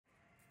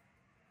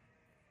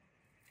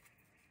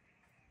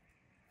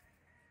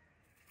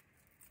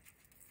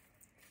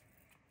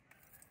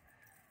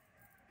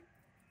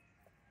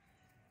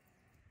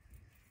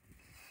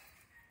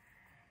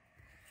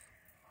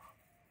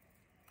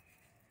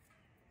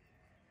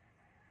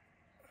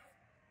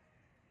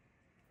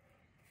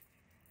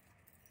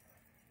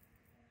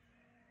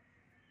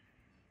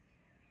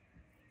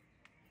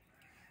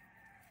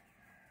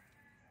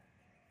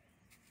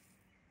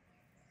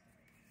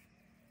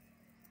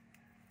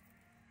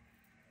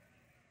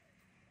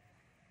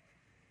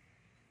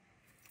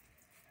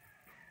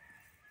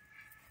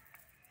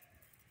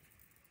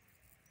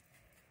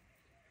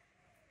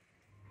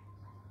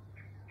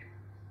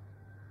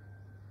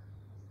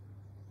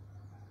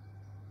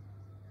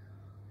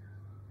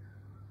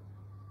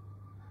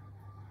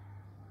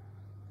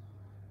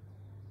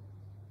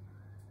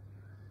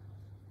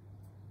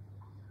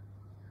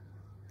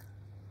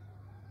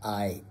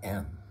I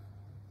am.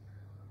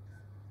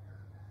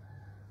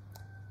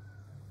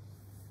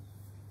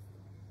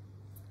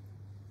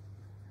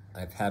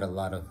 I've had a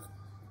lot of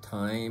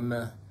time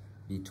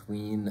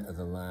between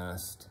the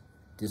last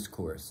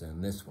discourse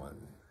and this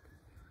one,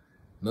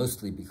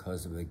 mostly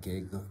because of a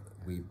gig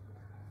we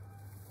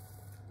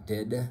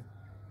did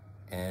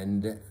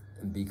and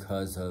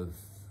because of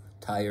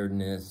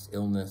tiredness,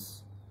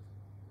 illness.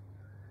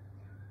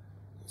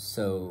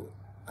 So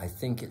I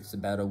think it's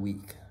about a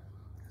week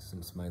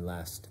since my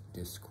last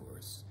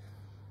discourse.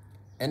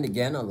 And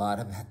again, a lot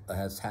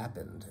has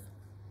happened.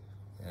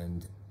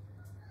 And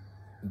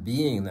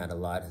being that a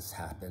lot has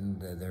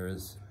happened, there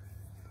is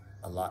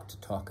a lot to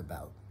talk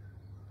about.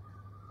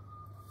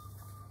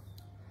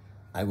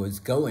 I was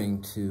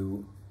going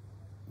to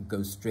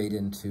go straight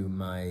into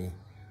my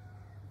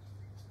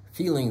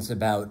feelings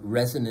about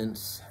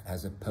resonance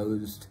as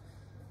opposed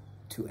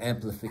to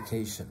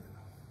amplification.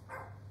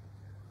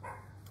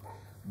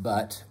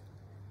 But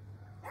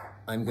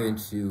I'm going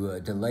to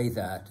delay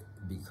that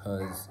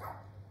because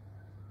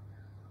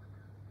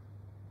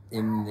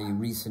in the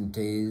recent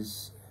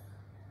days,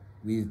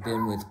 we've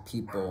been with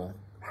people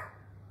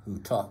who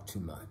talk too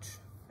much.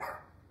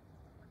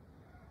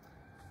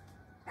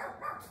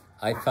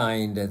 I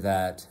find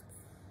that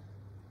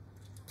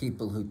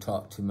people who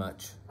talk too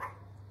much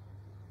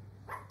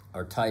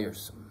are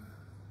tiresome,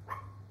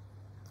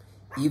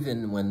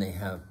 even when they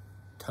have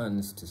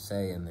tons to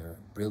say and they're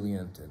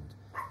brilliant and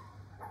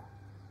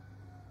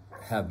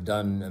have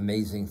done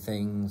amazing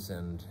things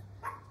and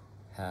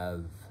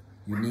have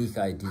unique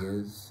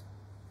ideas.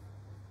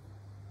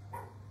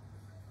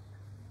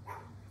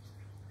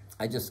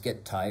 I just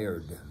get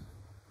tired.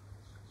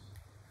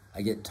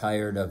 I get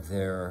tired of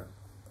their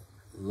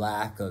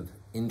lack of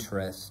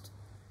interest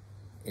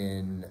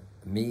in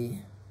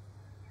me,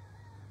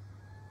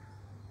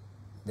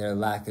 their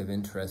lack of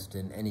interest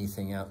in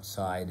anything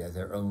outside of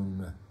their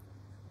own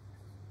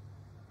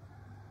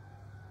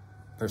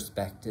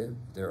perspective,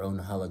 their own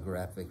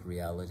holographic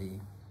reality.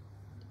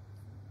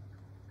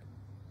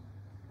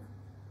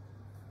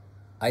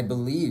 I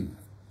believe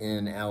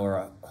in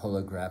our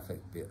holographic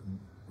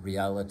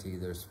reality.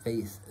 There's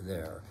faith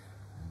there,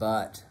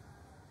 but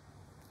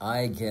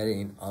I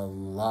getting a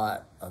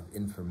lot of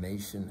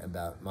information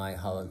about my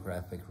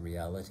holographic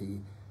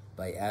reality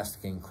by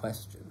asking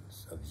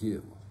questions of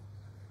you,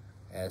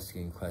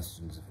 asking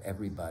questions of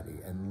everybody,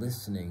 and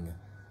listening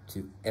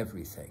to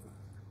everything.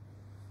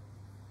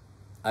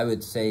 I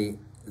would say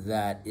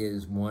that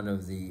is one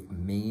of the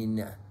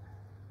main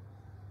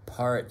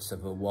parts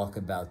of a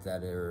walkabout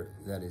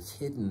that is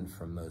hidden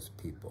from most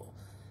people,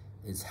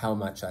 is how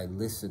much I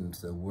listen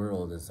to the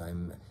world as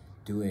I'm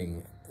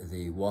doing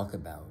the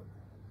walkabout.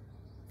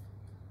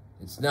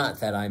 It's not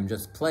that I'm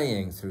just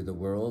playing through the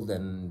world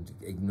and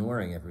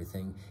ignoring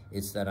everything.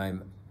 It's that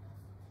I'm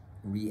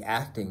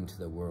reacting to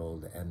the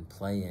world and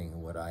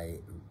playing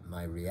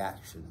my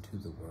reaction to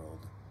the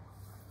world.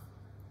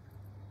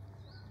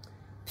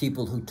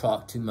 People who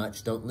talk too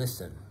much don't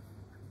listen.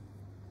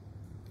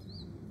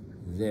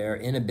 Their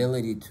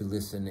inability to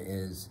listen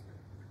is,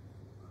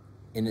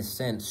 in a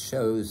sense,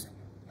 shows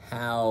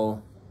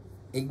how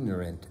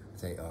ignorant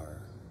they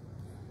are,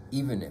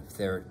 even if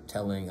they're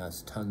telling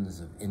us tons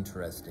of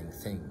interesting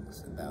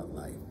things about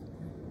life.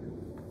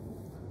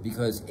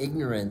 Because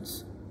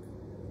ignorance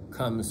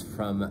comes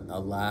from a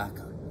lack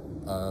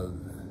of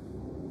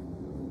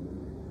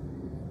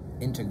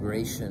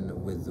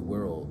integration with the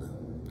world,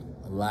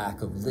 a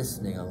lack of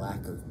listening, a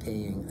lack of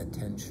paying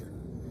attention.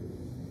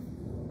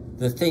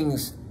 The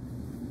things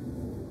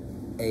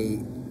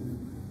a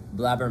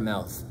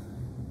blabbermouth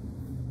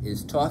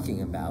is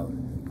talking about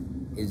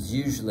is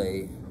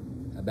usually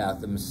about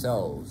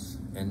themselves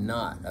and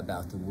not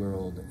about the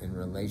world in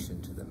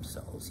relation to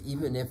themselves,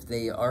 even if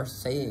they are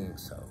saying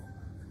so.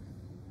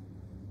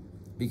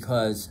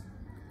 Because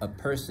a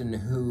person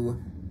who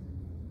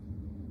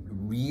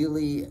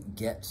really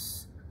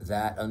gets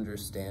that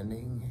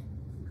understanding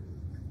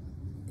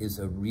is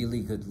a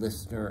really good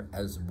listener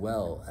as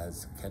well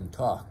as can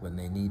talk when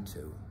they need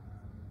to.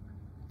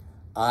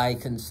 I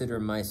consider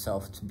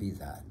myself to be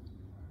that.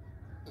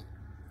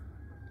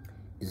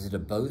 Is it a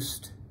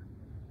boast?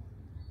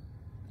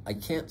 I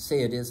can't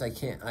say it is. I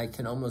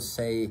can almost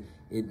say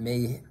it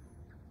may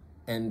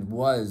and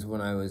was,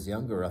 when I was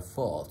younger, a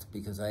fault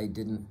because I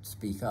didn't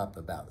speak up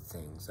about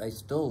things. I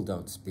still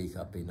don't speak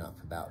up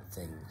enough about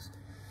things.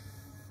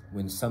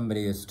 When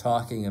somebody is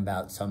talking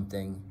about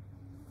something,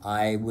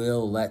 I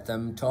will let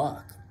them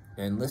talk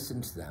and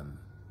listen to them.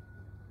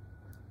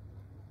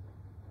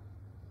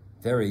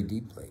 Very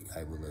deeply,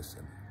 I will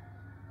listen.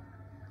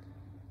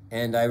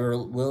 And I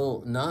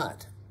will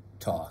not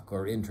talk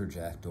or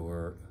interject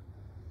or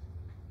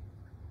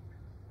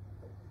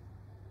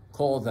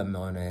call them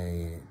on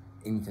an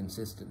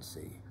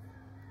inconsistency.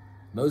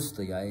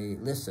 Mostly I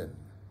listen.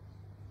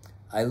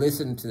 I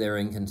listen to their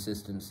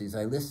inconsistencies.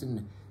 I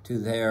listen to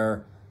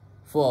their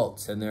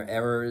faults and their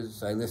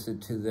errors. I listen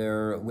to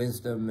their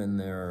wisdom and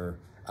their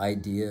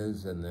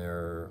ideas and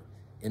their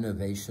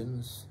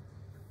innovations.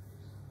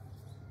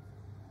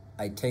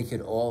 I take it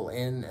all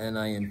in and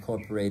I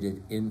incorporate it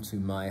into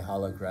my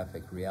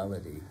holographic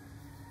reality.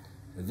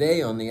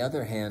 They, on the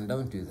other hand,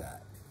 don't do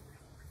that.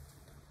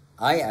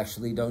 I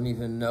actually don't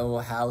even know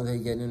how they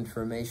get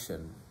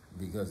information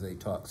because they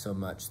talk so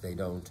much they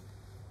don't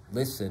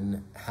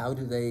listen. How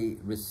do they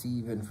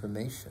receive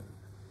information?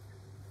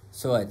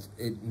 So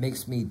it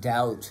makes me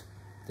doubt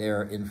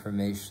their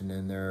information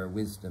and their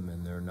wisdom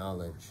and their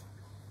knowledge.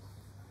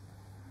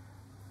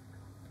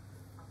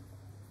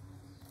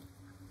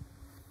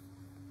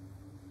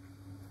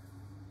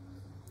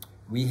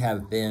 We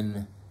have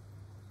been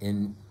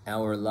in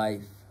our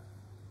life,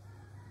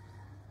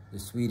 the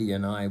sweetie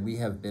and I, we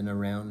have been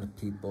around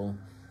people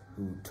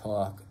who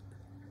talk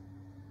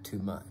too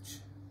much.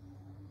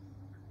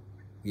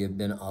 We have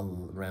been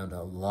around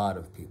a lot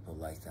of people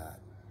like that.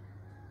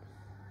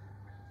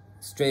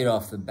 Straight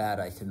off the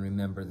bat, I can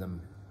remember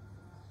them.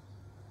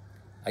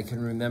 I can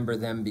remember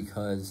them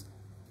because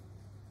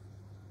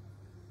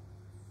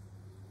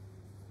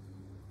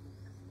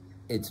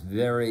it's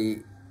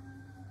very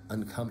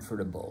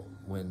uncomfortable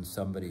when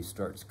somebody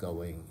starts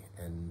going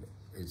and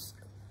is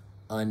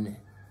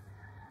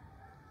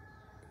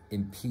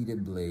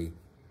unimpedably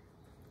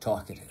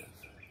talkative.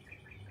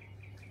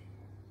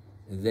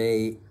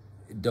 They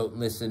don't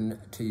listen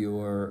to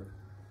your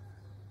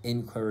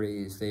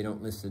inquiries. They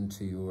don't listen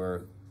to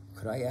your,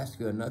 could I ask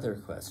you another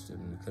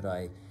question? Could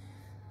I,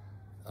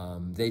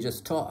 they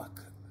just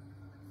talk.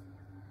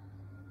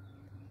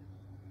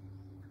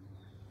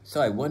 So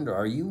I wonder,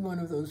 are you one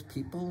of those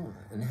people?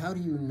 And how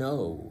do you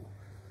know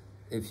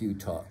if you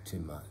talk too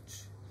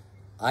much?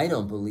 I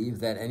don't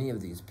believe that any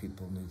of these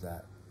people knew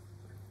that.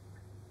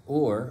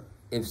 Or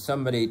if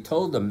somebody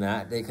told them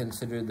that, they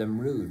considered them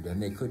rude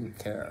and they couldn't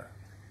care.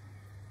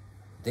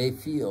 They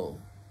feel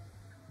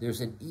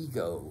there's an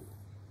ego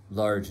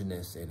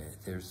largeness in it.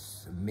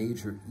 There's a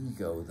major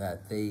ego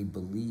that they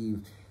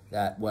believe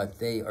that what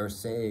they are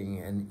saying,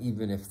 and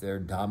even if they're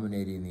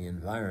dominating the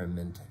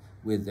environment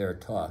with their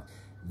talk,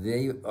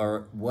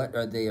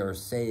 what they are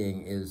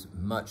saying is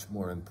much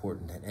more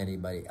important than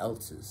anybody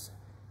else's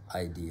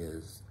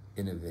ideas,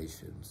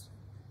 innovations,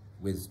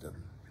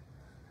 wisdom.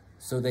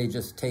 So they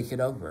just take it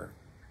over.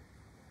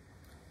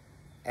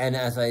 And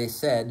as I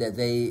said,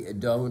 they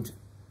don't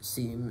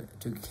seem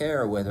to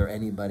care whether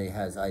anybody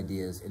has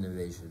ideas,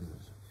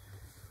 innovations,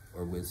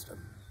 or wisdom.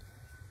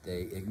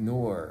 They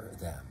ignore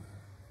them.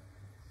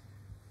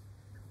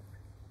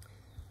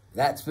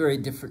 That's very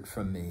different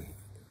from me.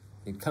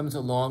 It comes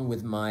along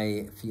with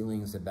my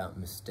feelings about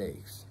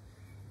mistakes.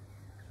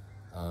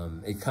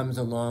 It comes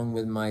along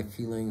with my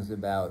feelings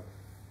about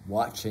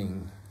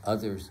watching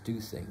others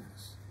do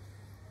things.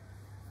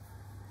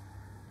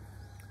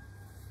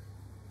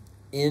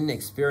 In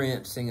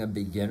experiencing a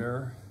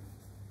beginner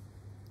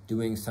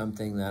doing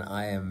something that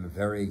I am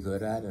very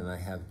good at and I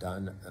have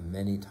done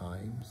many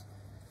times,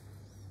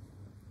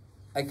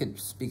 I could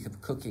speak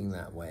of cooking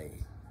that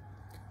way.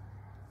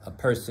 A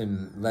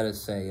person, let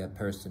us say a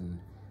person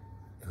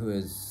who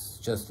has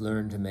just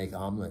learned to make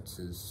omelets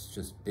is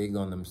just big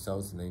on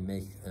themselves and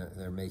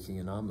they're making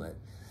an omelet.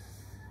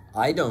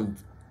 I don't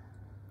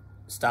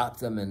stop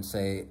them and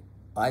say,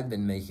 I've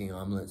been making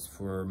omelets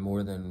for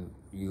more than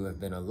you have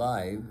been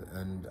alive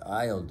and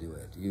I'll do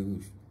it.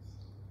 You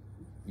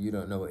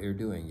don't know what you're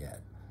doing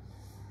yet.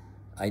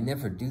 I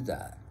never do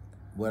that.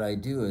 What I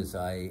do is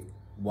I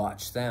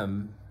watch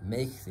them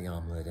make the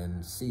omelet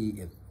and see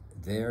if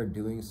they're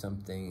doing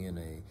something in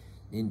an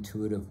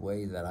intuitive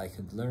way that I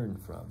could learn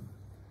from.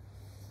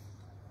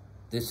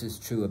 This is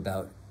true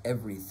about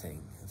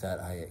everything that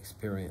I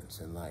experience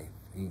in life,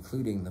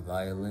 including the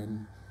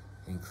violin,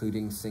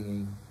 including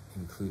singing,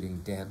 including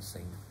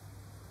dancing.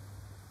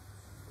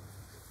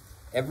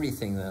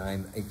 Everything that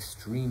I'm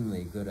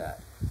extremely good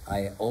at,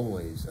 I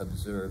always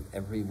observe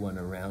everyone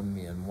around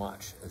me and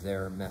watch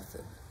their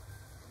method.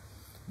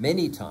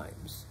 Many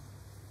times,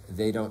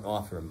 they don't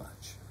offer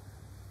much.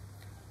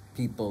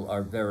 People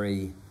are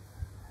very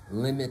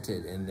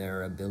limited in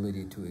their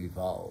ability to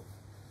evolve.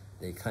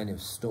 They kind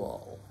of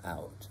stall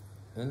out.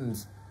 And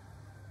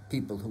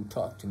people who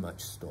talk too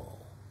much stall.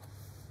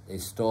 They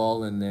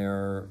stall in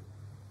their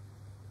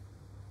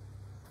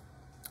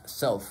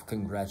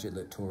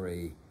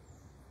self-congratulatory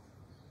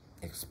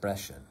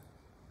expression.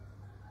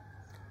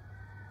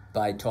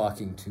 By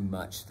talking too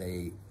much,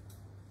 they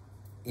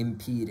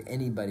impede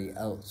anybody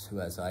else who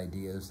has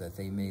ideas that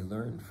they may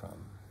learn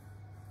from.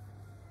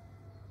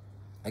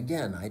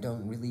 Again, I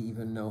don't really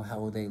even know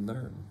how they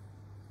learn.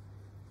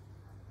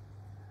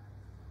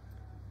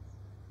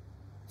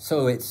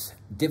 So it's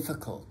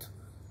difficult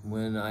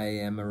when I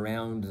am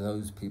around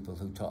those people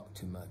who talk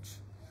too much,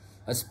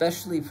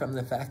 especially from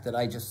the fact that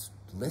I just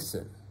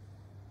listen.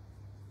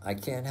 I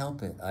can't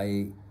help it.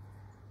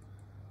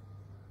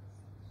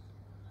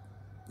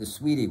 The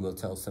sweetie will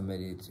tell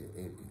somebody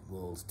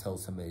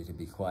to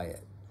be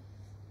quiet.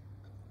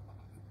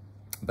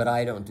 But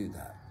I don't do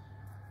that.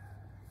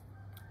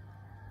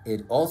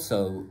 It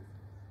also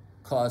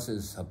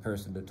causes a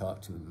person to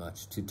talk too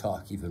much to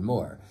talk even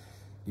more,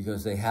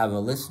 because they have a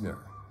listener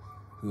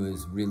who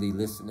is really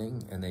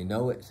listening and they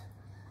know it,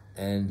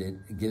 And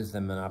it gives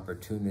them an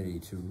opportunity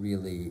to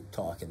really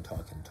talk and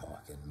talk and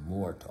talk and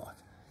more talk.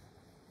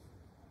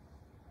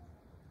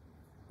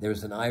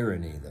 There's an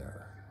irony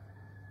there.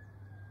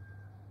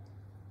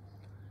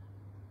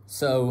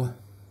 So,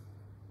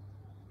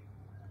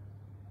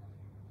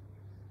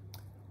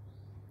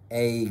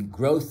 a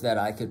growth that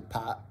I could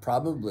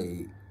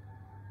probably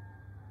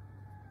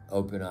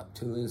open up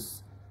to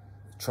is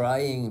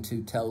trying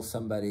to tell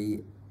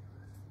somebody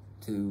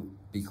to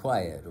be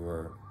quiet,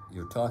 or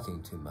you're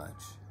talking too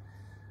much,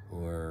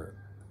 or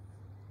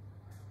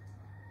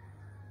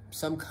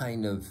some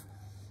kind of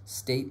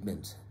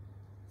statement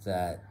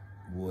that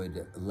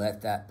would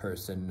let that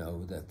person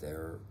know that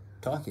they're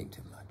talking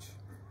too much.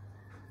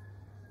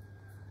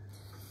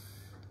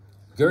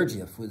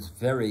 Gurdjieff was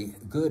very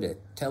good at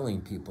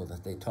telling people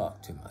that they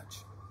talk too much.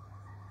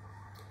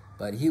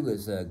 But he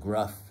was a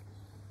gruff,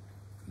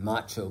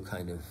 macho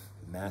kind of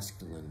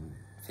masculine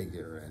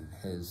figure, and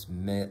his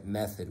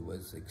method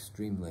was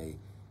extremely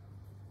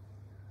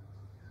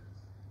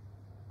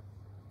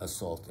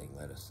assaulting,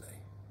 let us say.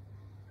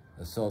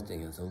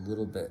 Assaulting is a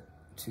little bit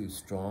too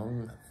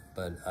strong,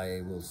 but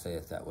I will say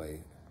it that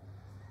way.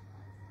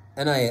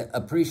 And I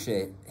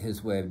appreciate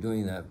his way of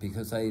doing that,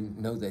 because I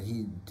know that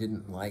he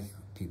didn't like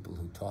people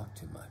who talk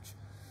too much.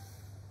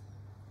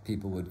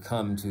 People would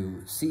come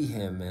to see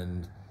him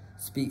and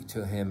speak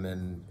to him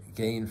and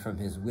gain from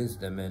his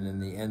wisdom, and in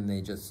the end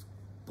they just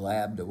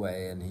blabbed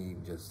away, and he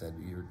just said,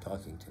 "You're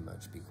talking too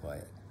much, be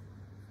quiet."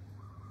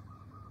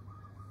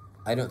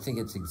 I don't think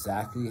it's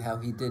exactly how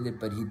he did it,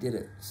 but he did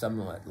it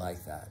somewhat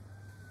like that.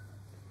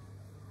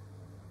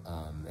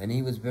 And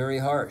he was very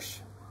harsh.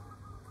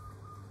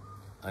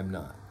 I'm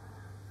not.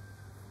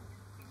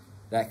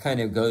 That kind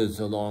of goes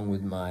along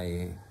with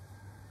my,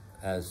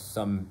 as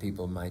some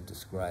people might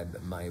describe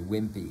it, my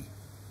wimpy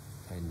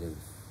kind of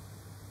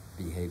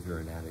behavior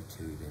and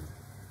attitude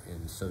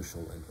in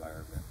social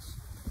environments.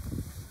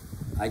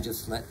 I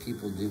just let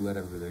people do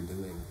whatever they're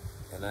doing,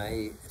 and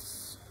I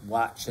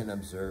watch and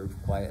observe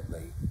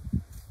quietly.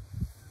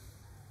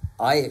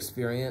 I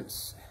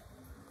experience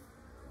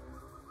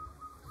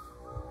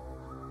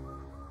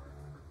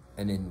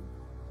an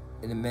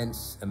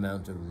immense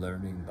amount of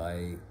learning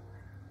by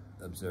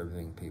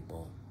observing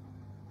people.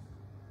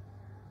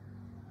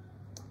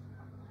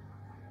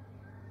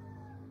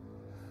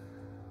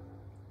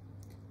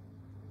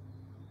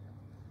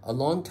 A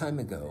long time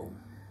ago,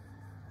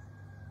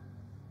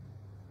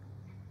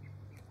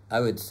 I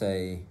would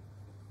say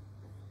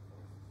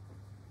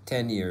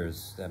 10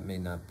 years, that may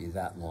not be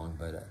that long,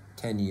 but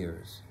 10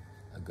 years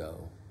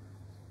ago,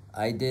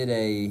 I did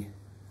a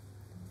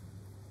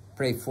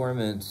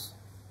prayformance.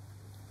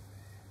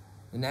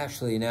 And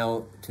actually,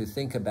 now to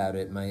think about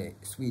it, my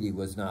sweetie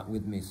was not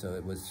with me, so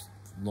it was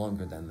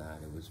longer than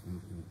that. It was,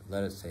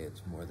 let us say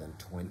it's more than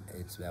 20,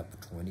 it's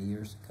about 20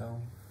 years ago.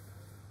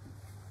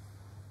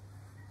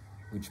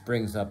 Which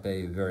brings up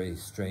a very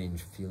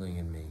strange feeling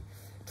in me.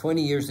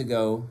 20 years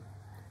ago,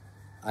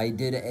 I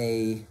did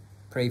a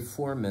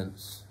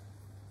prayformance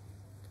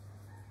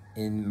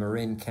in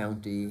Marin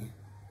County,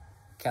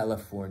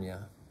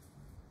 California.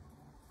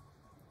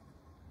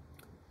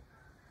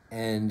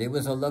 And it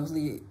was a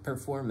lovely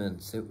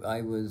performance.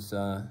 I was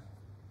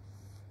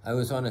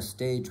on a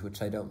stage,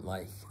 which I don't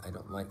like. I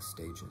don't like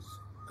stages.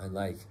 I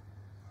like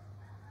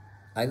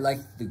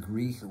the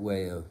Greek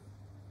way of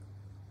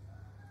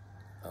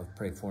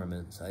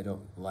prayformance. I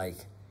don't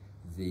like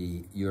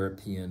the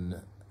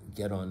European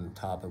get on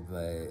top of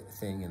a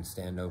thing and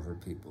stand over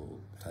people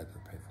type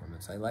of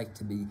prayformance. I like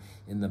to be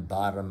in the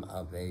bottom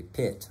of a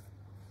pit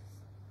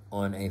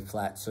on a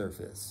flat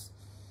surface.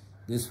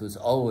 This was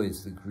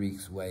always the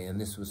Greeks' way, and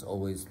this was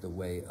always the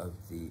way of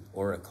the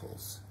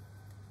oracles.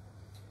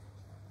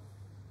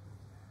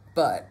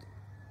 But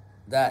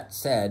that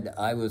said,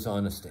 I was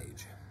on a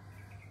stage.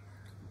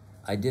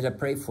 I did a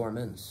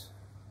prayformance.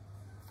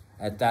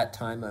 At that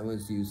time, I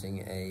was using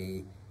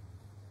a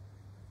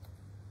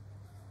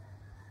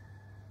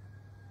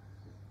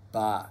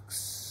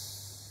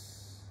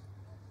box.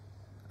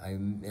 I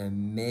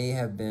may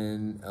have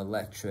been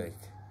electric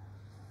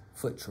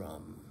foot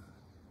drum.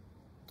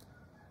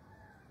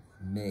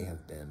 May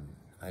have been.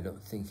 I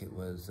don't think it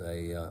was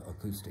a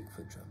acoustic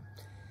foot drum.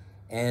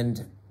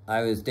 And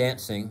I was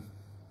dancing,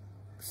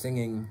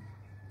 singing,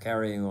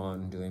 carrying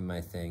on, doing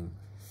my thing.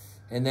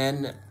 And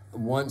then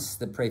once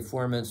the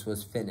prayformance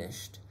was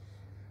finished,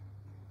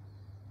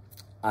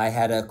 I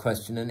had a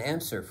question and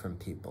answer from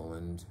people,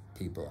 and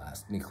people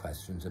asked me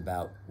questions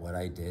about what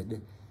I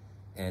did,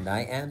 and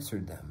I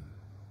answered them.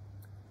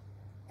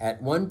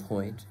 At one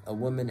point, a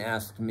woman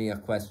asked me a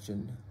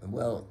question.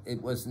 Well,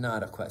 it was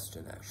not a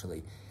question,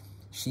 actually.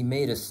 She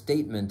made a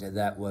statement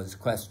that was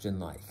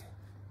question-like.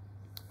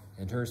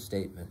 And her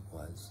statement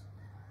was,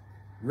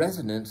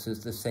 resonance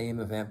is the same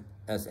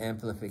as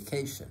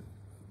amplification,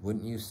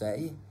 wouldn't you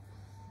say?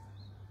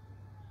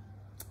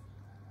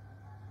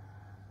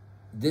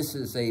 This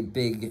is a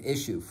big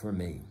issue for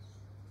me.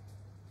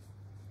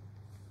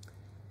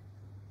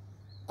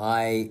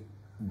 I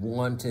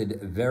wanted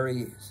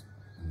very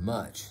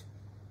much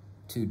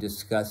to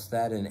discuss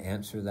that and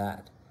answer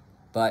that,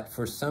 But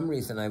for some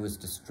reason I was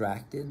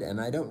distracted,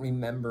 and I don't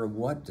remember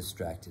what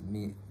distracted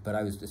me, but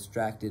I was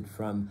distracted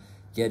from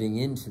getting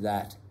into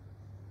that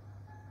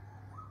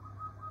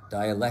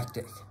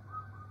dialectic.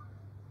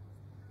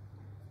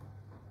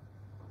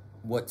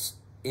 What's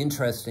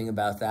interesting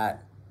about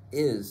that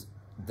is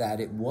that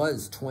it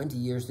was 20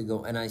 years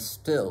ago, and I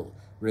still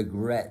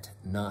regret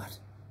not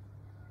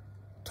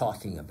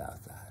talking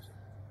about that,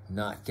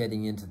 not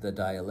getting into the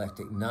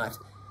dialectic, not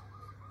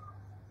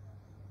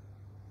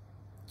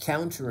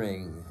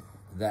countering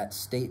that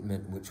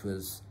statement which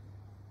was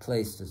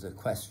placed as a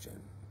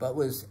question, but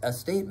was a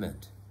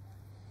statement.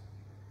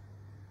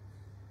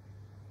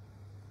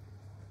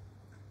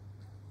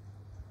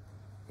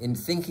 In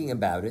thinking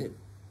about it,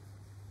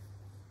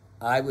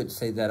 I would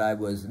say that I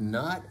was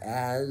not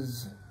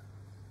as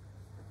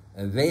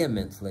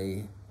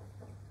vehemently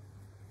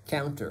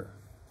counter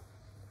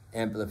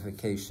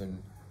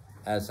amplification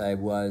as I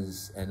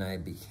was and I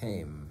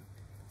became.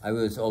 I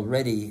was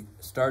already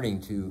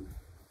starting to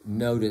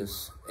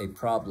notice a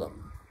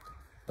problem,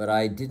 but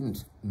I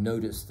didn't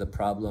notice the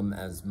problem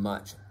as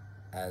much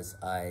as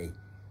I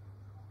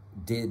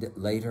did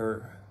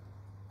later,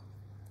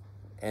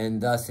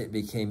 and thus it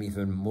became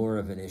even more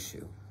of an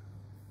issue.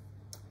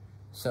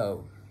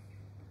 So,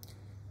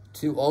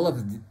 to all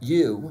of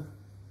you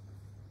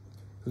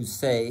who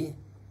say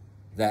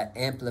that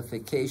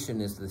amplification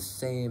is the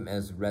same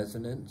as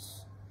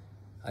resonance,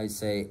 I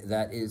say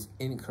that is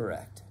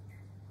incorrect.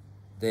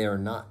 They are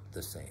not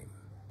the same.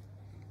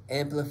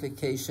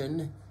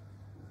 Amplification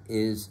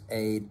is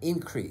an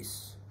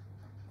increase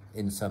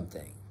in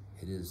something.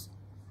 It is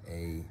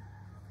an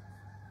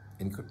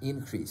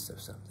increase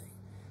of something.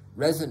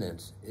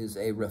 Resonance is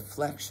a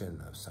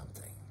reflection of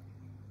something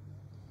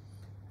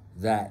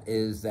that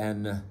is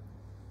then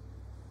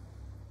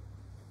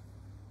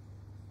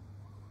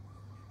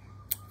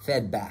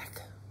fed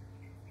back,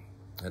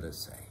 let us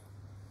say.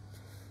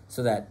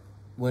 So that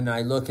when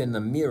I look in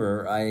the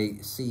mirror, I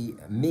see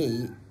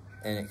me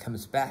and it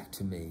comes back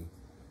to me.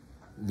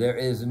 There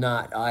is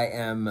not, I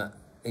am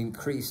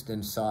increased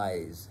in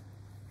size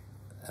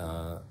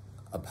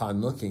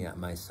upon looking at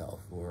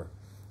myself, or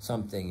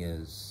something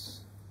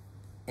is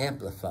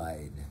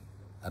amplified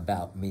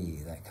about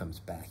me that comes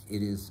back.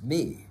 It is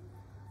me,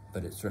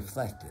 but it's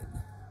reflected.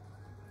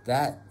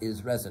 That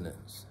is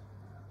resonance.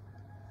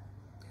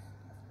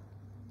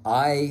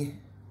 I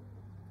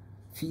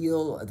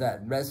feel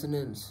that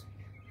resonance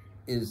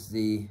is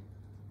the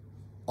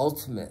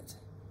ultimate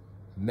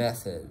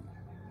method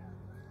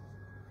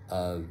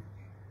of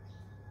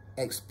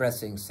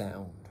expressing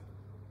sound.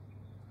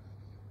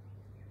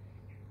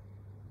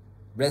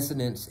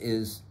 Resonance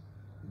is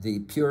the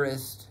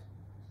purest,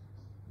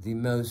 the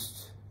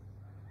most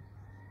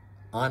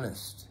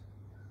honest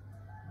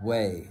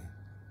way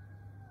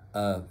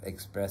of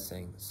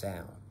expressing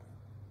sound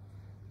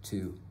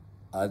to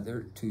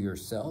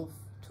yourself,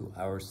 to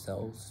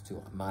ourselves,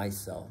 to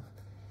myself,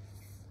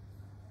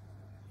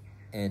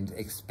 and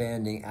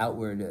expanding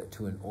outward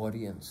to an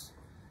audience,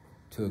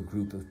 to a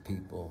group of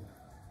people,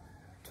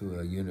 to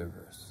a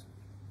universe.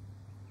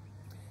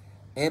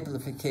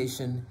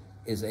 Amplification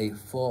is a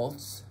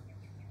false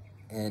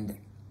and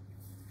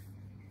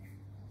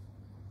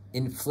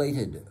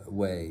inflated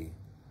way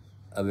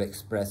of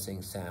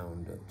expressing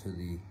sound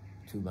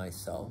to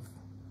myself,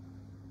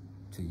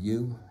 to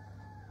you,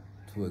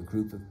 to a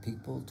group of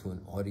people, to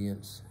an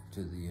audience,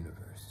 to the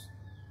universe.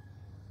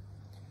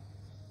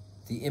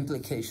 The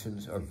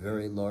implications are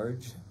very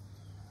large,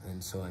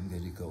 and so I'm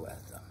going to go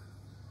at them.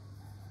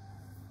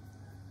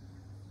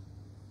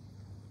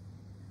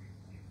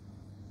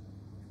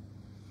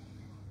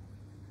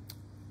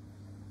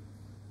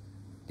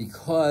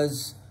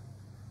 Because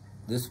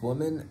this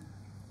woman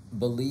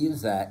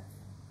believes that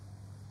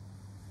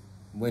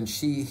when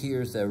she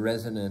hears a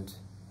resonant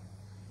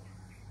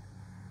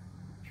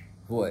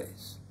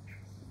voice,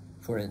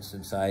 for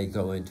instance, I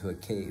go into a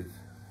cave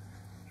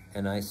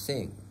and I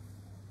sing,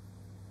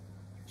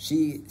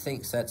 she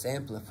thinks that's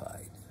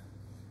amplified.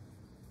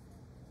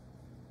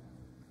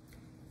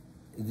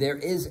 There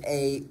is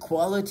a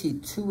quality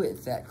to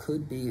it that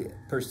could be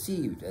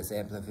perceived as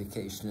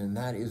amplification, and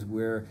that is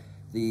where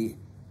the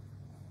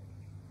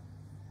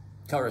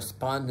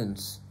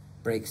correspondence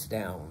breaks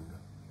down.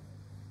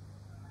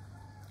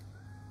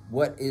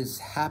 What is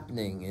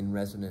happening in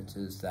resonance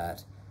is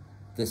that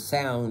the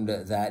sound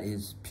that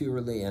is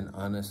purely and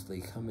honestly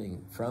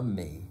coming from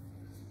me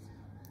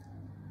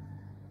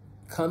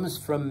comes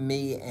from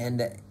me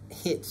and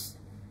hits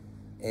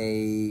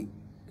a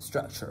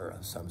structure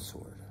of some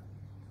sort.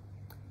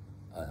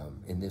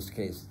 In this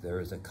case, there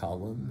is a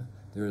column,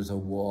 there is a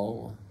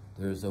wall,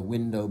 there is a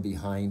window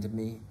behind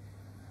me,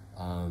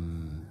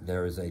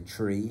 there is a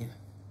tree.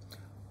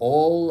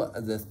 All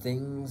the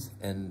things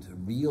and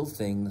real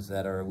things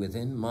that are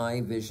within my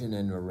vision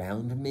and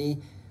around me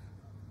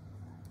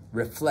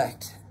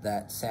reflect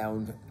that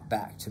sound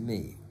back to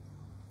me.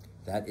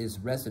 That is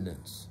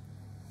resonance.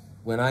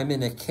 When I'm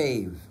in a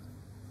cave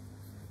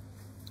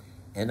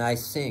and I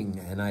sing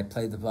and I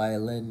play the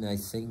violin, I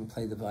sing,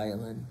 play the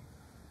violin,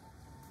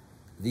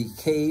 the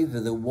cave,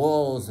 the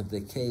walls of the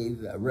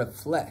cave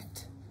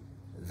reflect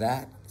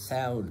that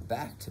sound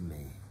back to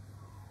me.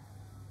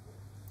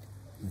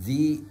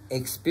 The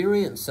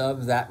experience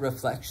of that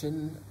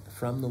reflection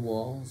from the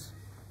walls,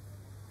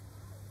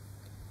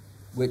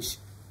 which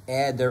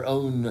add their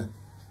own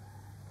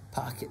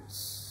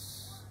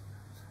pockets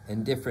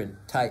and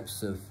different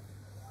types of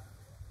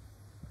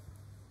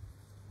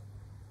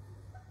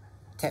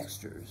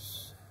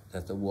textures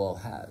that the wall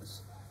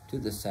has to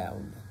the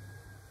sound.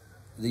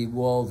 The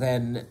wall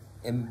then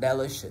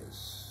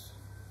embellishes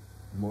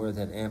more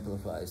than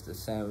amplifies the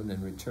sound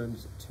and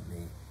returns it to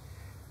me.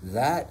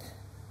 That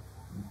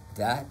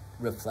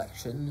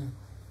reflection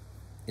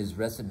is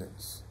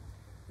resonance.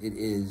 It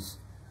is,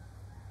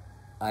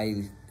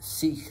 I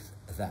seek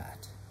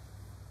that.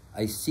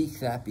 I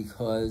seek that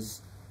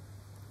because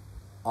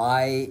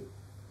I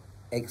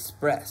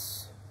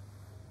express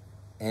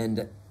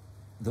and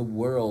the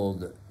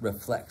world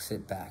reflects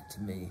it back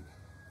to me,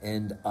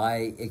 and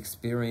I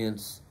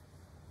experience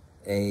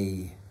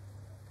a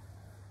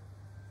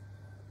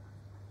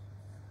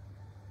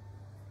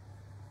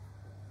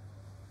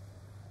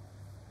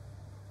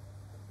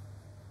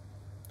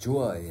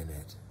joy in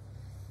it,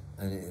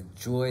 and a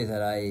joy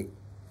that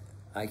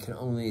I can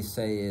only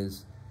say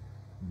is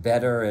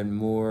better and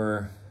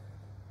more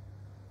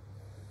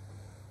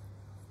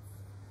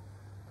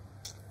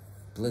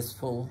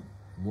blissful,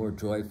 more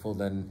joyful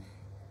than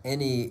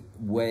any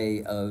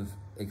way of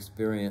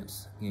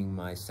experiencing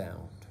my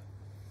sound.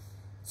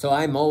 So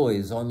I'm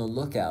always on the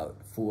lookout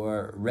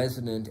for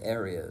resonant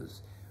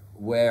areas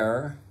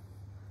where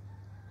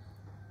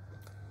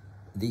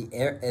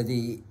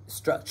the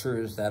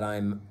structures that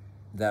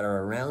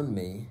are around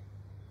me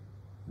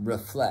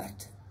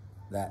reflect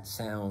that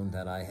sound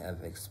that I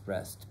have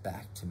expressed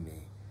back to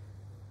me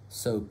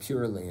so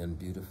purely and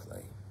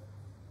beautifully.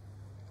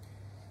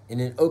 In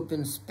an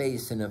open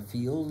space in a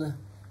field,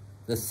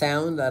 the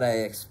sound that I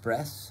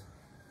express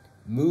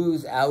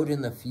moves out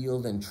in the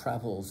field and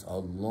travels a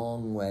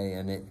long way,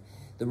 and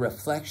the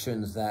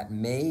reflections that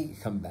may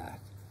come back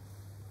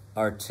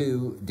are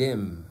too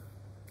dim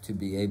to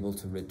be able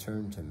to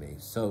return to me.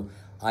 So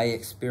I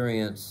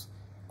experience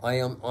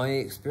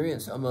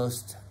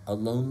almost a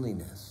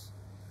loneliness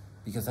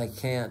because I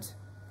can't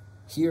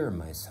hear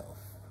myself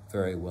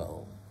very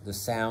well. The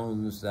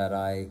sounds that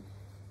I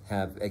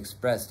have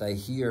expressed, I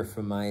hear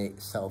from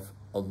myself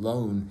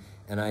alone,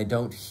 and I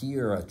don't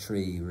hear a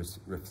tree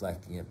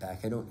reflecting it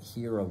back. I don't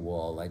hear a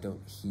wall. I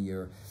don't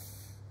hear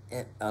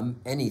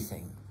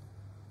anything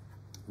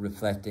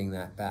reflecting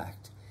that back.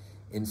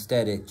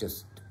 Instead, it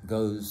just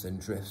goes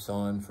and drifts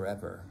on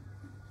forever.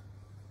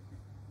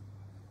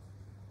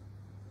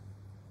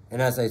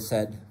 And as I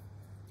said,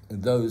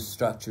 those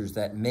structures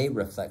that may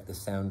reflect the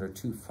sound are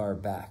too far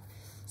back,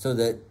 so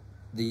that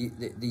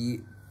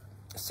the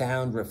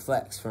sound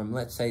reflects from,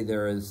 let's say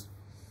there is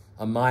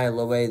a mile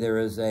away, there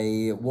is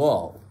a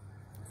wall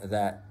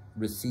that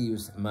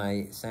receives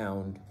my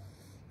sound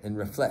and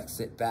reflects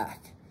it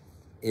back.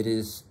 It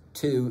is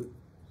too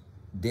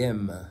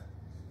dim,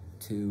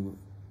 too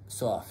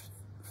soft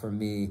for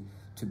me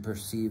to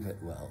perceive it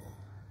well.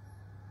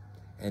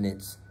 And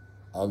it's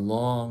a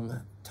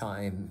long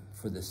time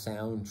for the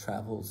sound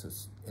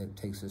travels. It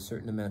takes a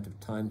certain amount of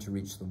time to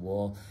reach the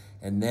wall,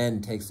 and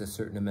then takes a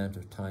certain amount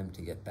of time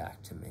to get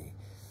back to me.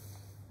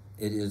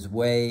 It is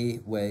way,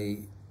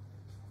 way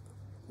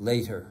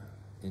later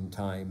in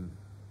time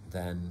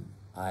than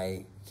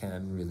I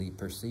can really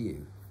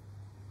perceive.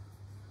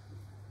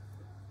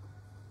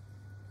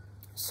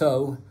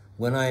 So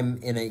when I'm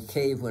in a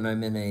cave, when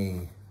I'm in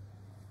a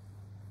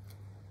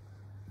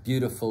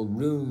beautiful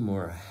room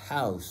or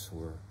house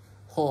or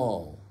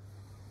hall,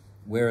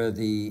 where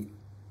the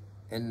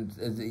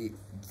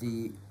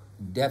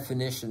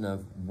definition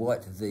of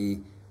what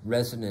the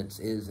resonance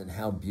is and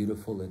how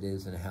beautiful it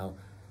is and how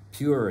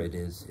pure it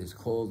is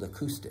called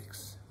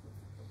acoustics.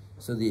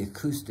 So the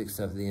acoustics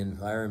of the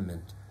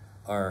environment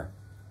are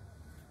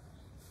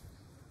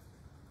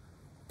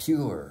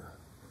pure,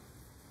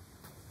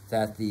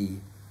 that the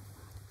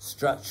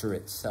structure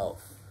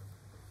itself,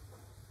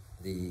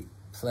 the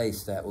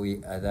place that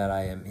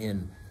I am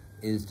in,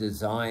 is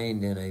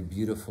designed in a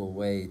beautiful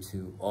way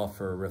to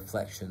offer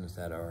reflections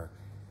that are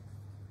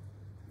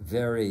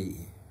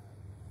very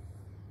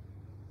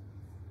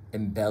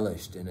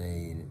embellished in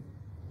a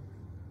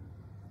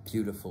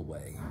beautiful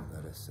way,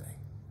 let us say.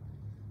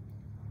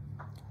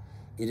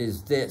 It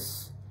is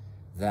this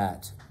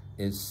that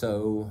is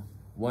so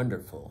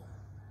wonderful,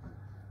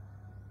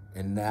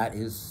 and that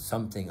is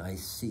something I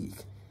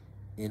seek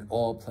in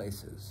all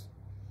places.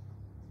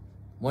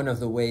 One of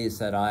the ways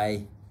that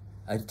I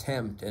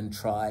attempt and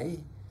try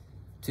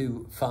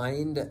to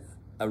find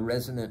a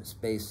resonant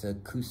space,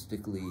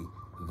 acoustically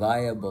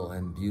viable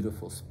and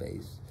beautiful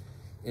space,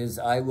 is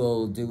I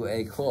will do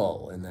a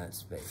call in that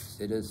space.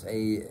 It is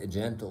a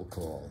gentle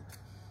call.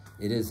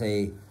 It is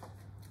a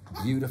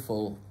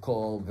beautiful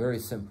call, very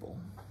simple.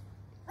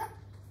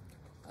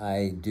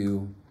 I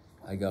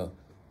go,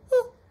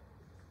 oh.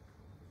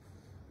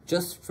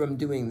 Just from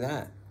doing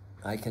that,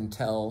 I can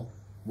tell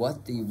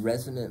what the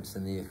resonance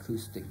and the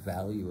acoustic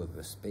value of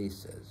a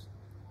space is.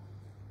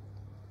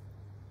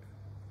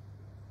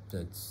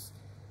 That's,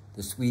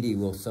 the sweetie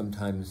will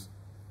sometimes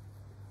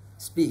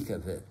speak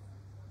of it,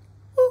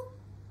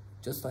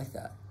 just like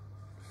that.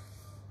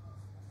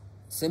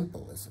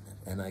 Simple, isn't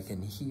it? And I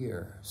can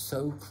hear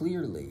so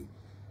clearly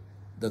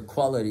the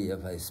quality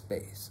of a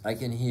space. I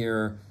can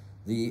hear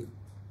the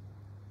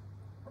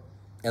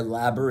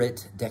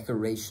elaborate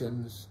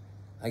decorations.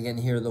 I can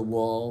hear the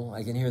wall.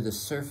 I can hear the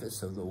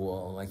surface of the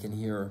wall. I can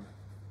hear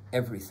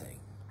everything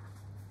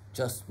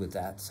just with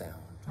that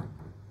sound.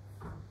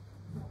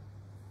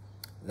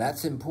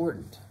 That's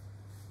important.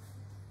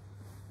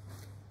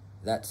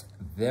 That's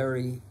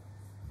very,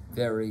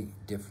 very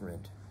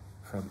different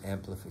from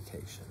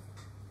amplification.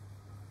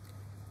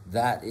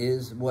 That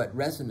is what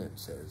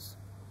resonance is.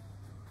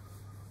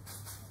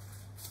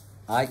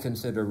 I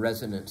consider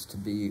resonance to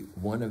be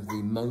one of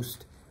the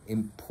most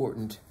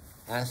important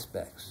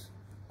aspects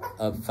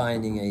of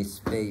finding a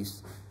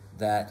space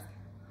that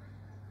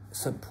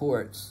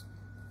supports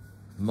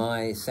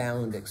my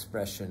sound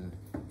expression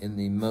in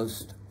the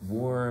most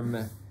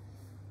warm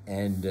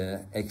and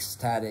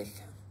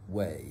ecstatic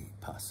way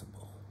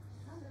possible.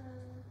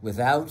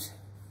 Without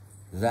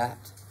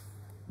that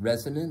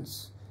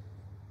resonance,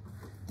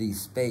 the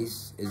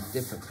space is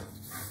difficult.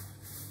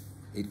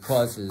 It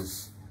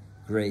causes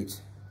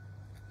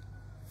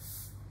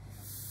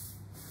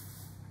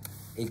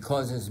it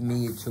causes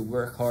me to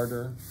work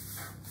harder.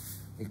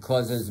 It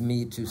causes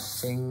me to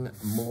sing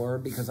more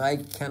because I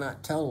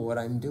cannot tell what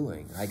I'm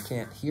doing. I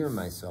can't hear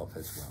myself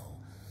as well.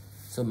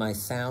 So my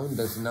sound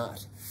does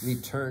not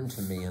return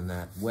to me in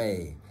that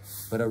way.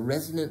 But a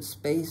resonant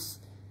space,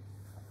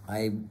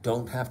 I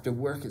don't have to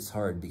work as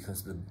hard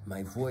because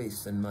my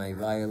voice and my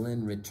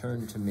violin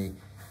return to me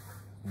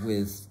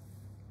with,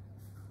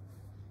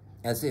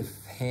 as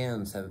if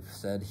hands have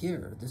said,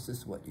 here, this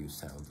is what you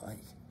sound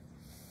like.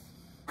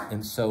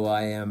 And so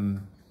I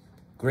am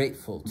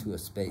grateful to a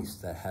space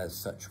that has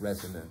such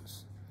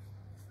resonance.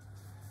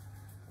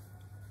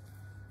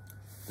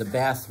 The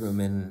bathroom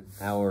in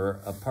our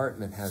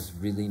apartment has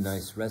really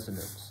nice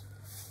resonance.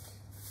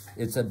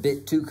 It's a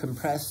bit too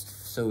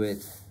compressed, so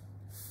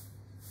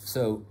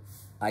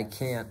I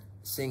can't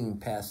sing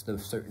past a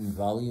certain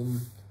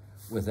volume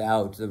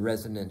without the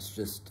resonance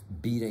just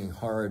beating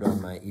hard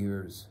on my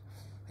ears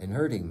and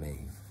hurting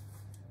me.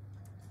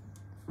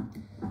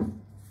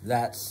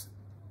 That's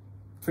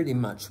pretty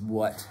much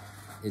what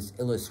is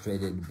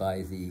illustrated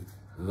by the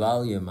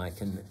volume I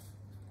can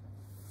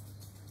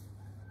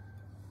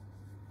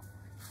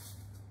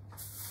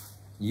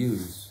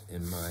use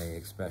in my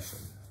expression.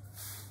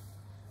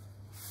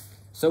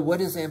 So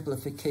what is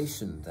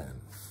amplification then?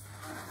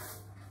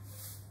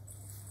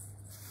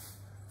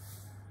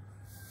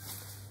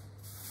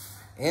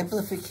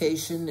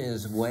 Amplification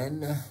is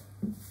when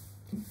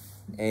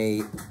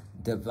a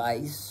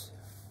device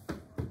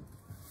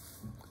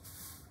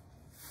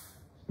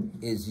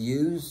is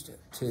used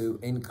to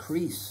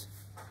increase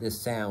the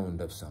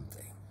sound of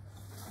something.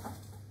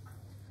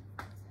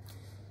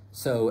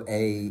 So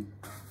an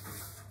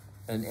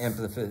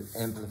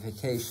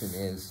amplification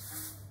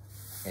is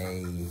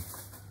a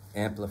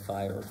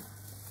amplifier,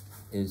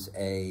 it is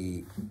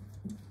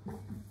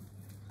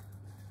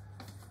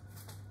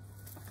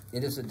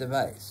a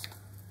device.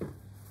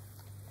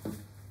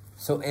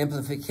 So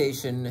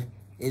amplification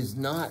is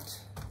not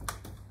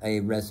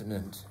a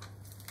resonant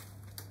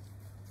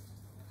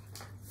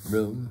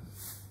room.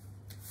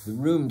 The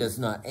room does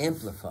not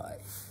amplify.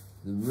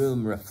 The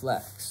room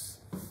reflects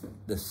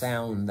the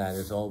sound that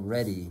is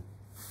already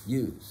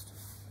used.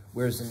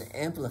 Whereas an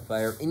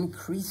amplifier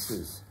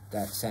increases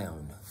that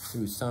sound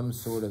through some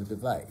sort of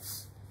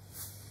device.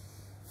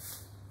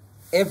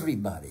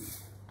 Everybody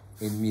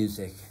in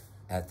music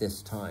at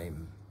this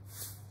time,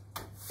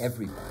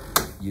 everybody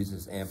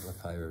uses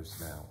amplifiers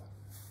now.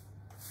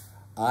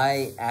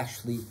 I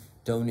actually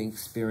don't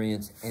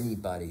experience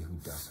anybody who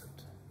doesn't.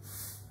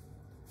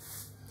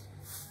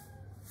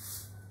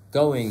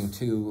 Going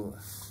to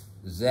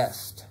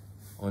Zest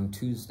on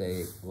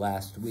Tuesday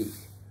last week,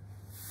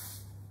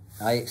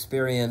 I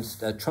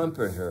experienced a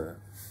trumpeter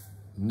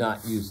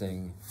not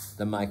using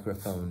the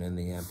microphone and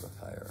the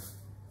amplifier.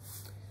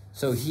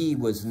 So he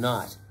was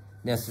not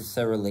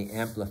necessarily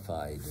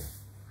amplified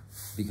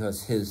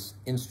because his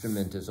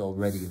instrument is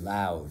already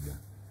loud.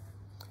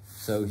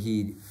 So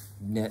he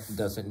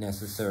doesn't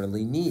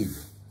necessarily need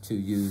to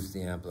use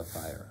the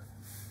amplifier.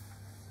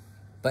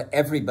 But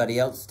everybody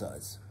else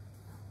does.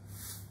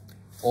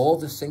 All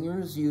the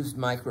singers used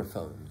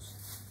microphones.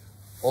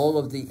 All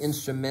of the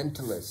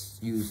instrumentalists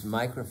used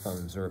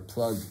microphones or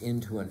plugged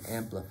into an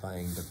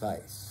amplifying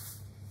device.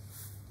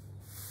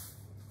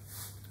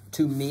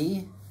 To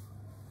me,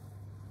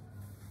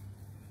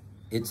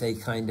 it's a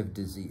kind of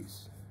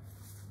disease.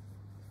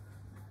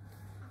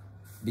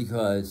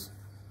 Because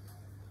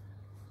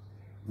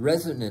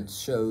resonance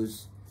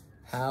shows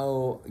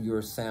how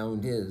your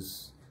sound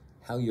is,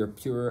 how your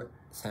pure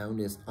sound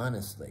is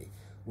honestly.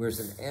 Whereas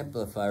an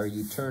amplifier,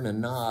 you turn a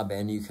knob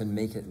and you can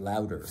make it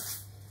louder.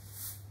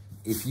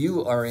 if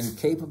you are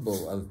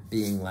incapable of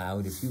being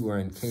loud, if you are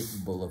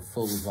incapable of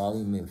full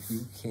volume, if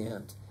you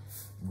can't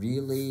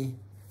really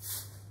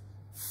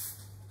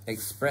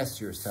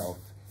express yourself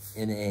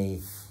in a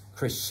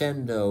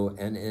crescendo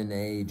and in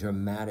a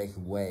dramatic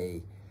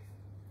way,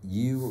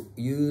 you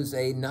use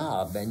a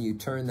knob and you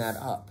turn that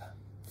up.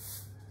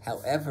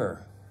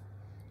 However,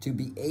 to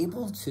be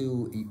able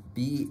to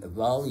be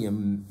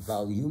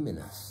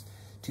voluminous,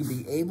 to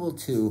be able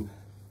to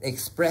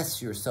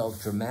express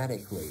yourself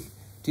dramatically,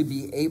 to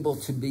be able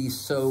to be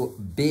so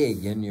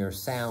big in your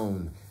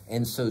sound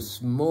and so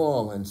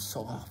small and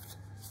soft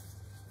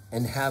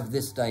and have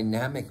this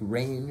dynamic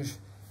range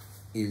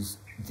is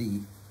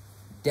the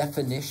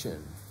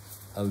definition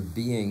of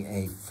being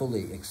a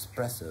fully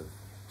expressive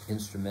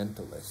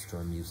instrumentalist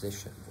or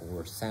musician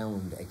or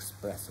sound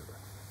expressor.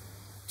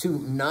 To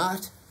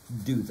not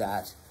do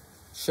that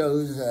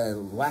shows a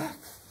lack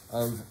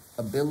of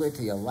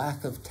ability, a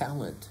lack of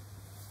talent,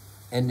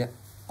 and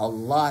a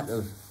lot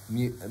of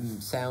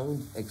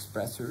sound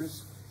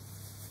expressors,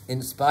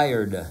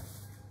 inspired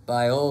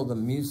by all the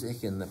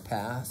music in the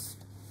past,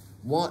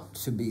 want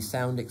to be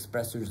sound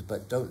expressors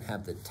but don't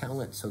have the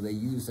talent, so they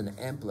use an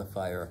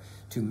amplifier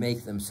to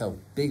make themselves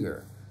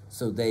bigger,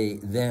 so they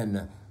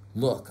then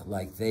look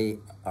like they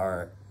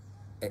are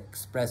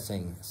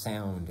expressing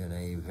sound in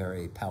a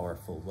very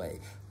powerful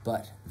way,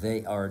 but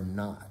they are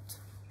not.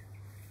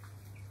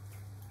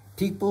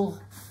 People,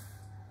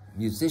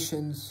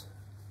 musicians,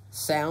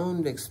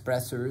 sound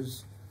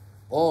expressors,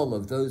 all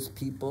of those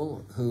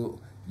people who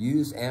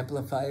use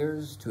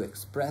amplifiers to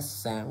express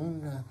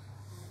sound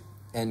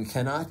and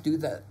cannot do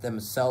that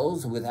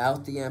themselves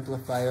without the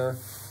amplifier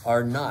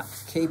are not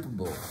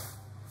capable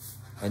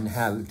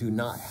and do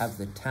not have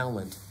the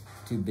talent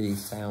to be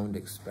sound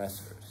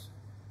expressors.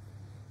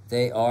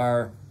 They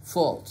are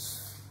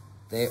false.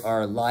 They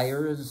are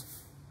liars.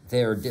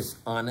 They are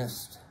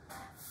dishonest.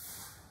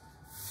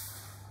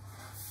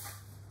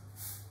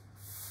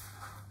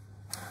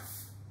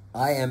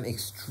 I am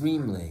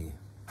extremely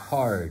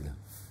hard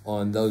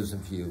on those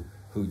of you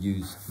who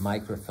use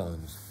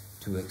microphones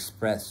to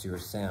express your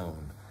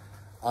sound.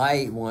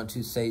 I want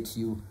to say to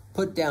you,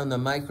 put down the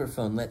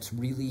microphone. Let's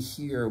really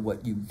hear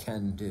what you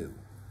can do.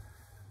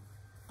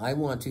 I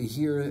want to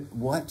hear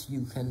what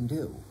you can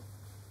do.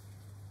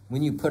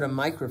 When you put a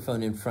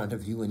microphone in front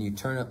of you and you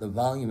turn up the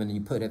volume and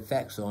you put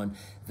effects on,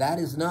 that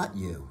is not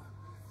you.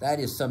 That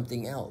is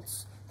something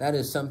else. That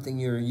is something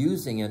you're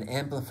using and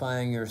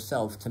amplifying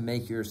yourself to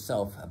make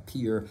yourself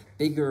appear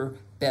bigger,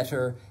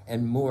 better,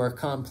 and more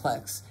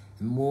complex,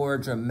 more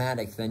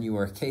dramatic than you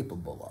are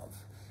capable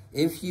of.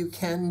 If you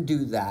can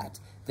do that,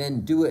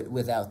 then do it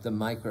without the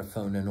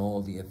microphone and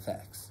all the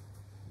effects.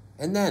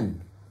 And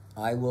then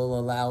I will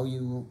allow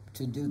you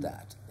to do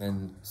that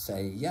and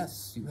say,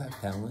 yes, you have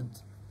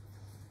talent.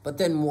 But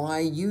then why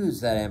use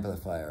that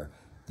amplifier?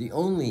 The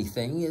only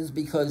thing is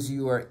because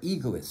you are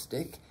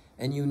egoistic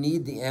and you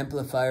need the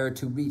amplifier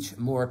to reach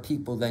more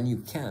people than you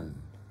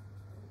can.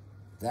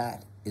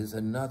 That is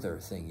another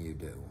thing you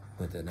do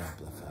with an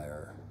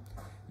amplifier.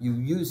 You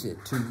use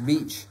it to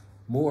reach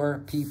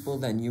more people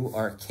than you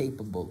are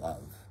capable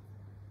of.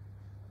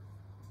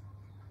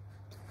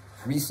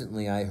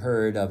 Recently, I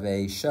heard of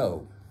a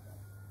show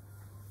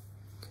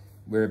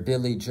where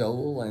Billy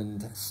Joel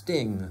and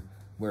Sting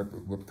were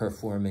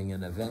performing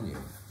in a venue.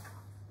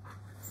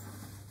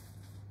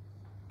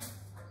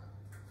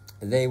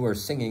 They were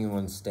singing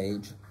on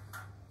stage.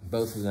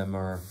 Both of them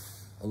are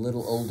a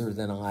little older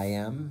than I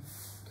am,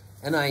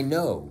 and I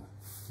know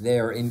they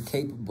are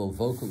incapable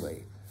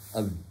vocally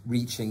of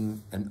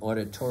reaching an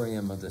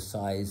auditorium of the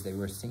size they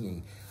were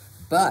singing,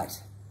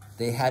 but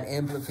they had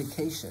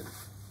amplification,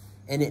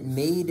 and it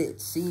made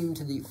it seem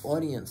to the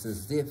audience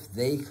as if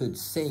they could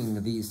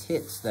sing these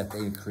hits that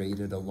they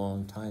created a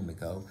long time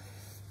ago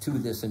to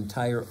this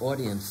entire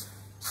audience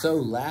so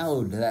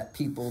loud that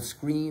people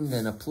screamed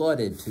and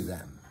applauded to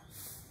them.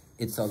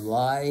 It's a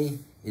lie,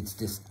 it's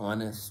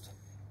dishonest,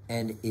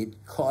 and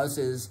it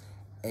causes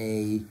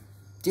a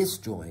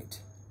disjoint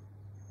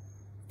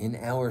in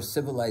our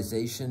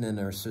civilization and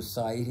our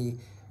society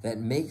that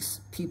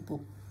makes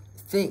people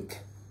think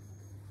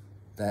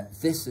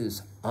that this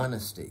is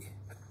honesty.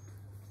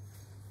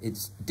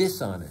 It's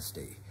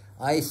dishonesty.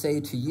 I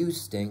say to you,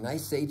 Sting, I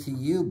say to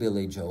you,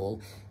 Billy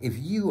Joel, if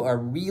you are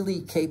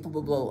really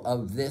capable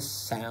of this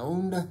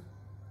sound,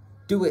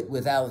 do it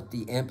without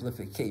the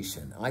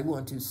amplification. I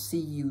want to see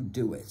you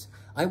do it.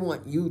 I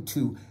want you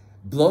to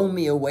blow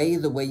me away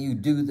the way you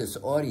do this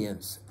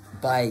audience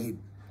by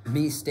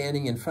me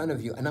standing in front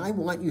of you. And I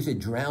want you to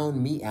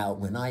drown me out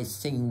when I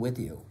sing with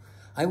you.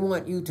 I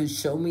want you to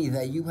show me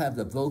that you have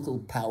the vocal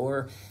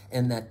power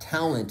and that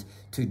talent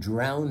to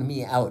drown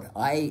me out.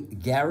 I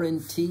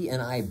guarantee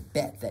and I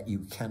bet that you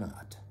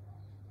cannot.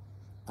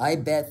 I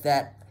bet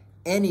that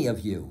any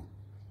of you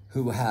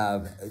who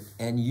have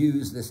and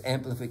use this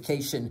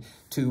amplification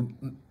to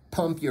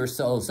pump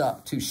yourselves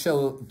up,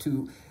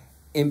 to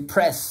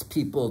impress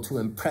people, to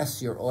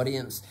impress your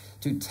audience,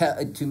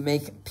 to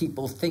make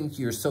people think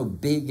you're so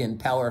big and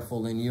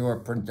powerful in your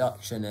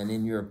production and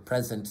in your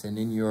presence and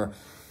in your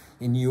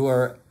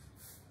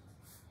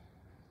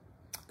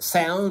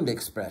sound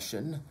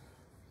expression,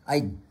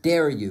 I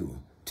dare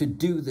you to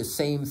do the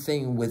same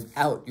thing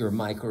without your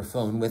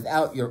microphone,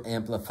 without your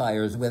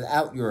amplifiers,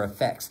 without your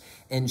effects,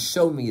 and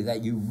show me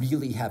that you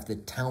really have the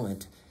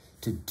talent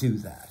to do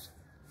that.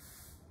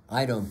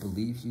 I don't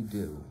believe you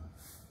do.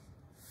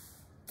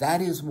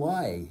 That is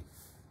why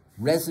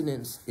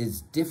resonance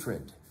is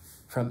different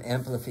from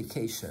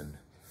amplification.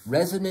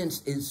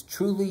 Resonance is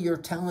truly your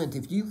talent.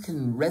 If you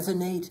can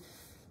resonate,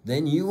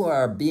 then you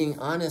are being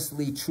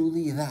honestly,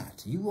 truly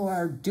that. You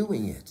are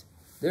doing it.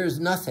 There's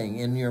nothing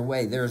in your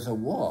way. There's a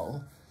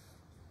wall,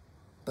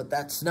 but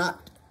that's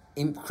not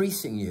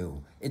increasing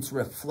you. It's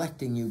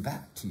reflecting you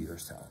back to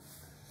yourself.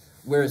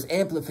 Whereas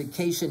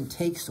amplification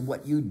takes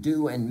what you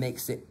do and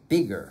makes it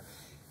bigger.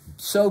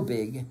 So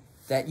big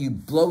that you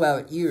blow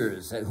out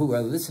ears who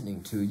are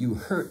listening to. You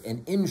hurt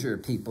and injure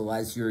people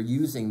as you're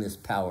using this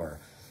power.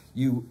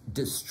 You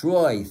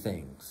destroy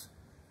things.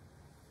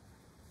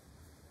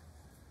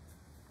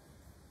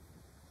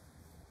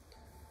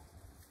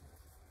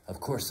 Of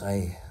course,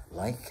 I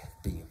like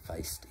being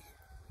feisty.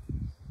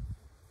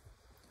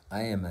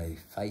 I am a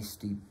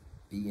feisty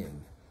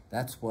being.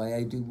 That's why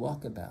I do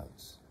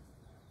walkabouts.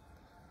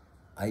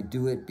 I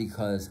do it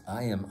because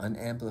I am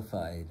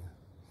unamplified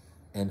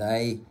and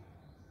I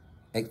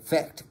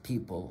affect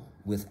people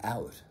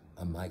without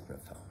a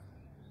microphone.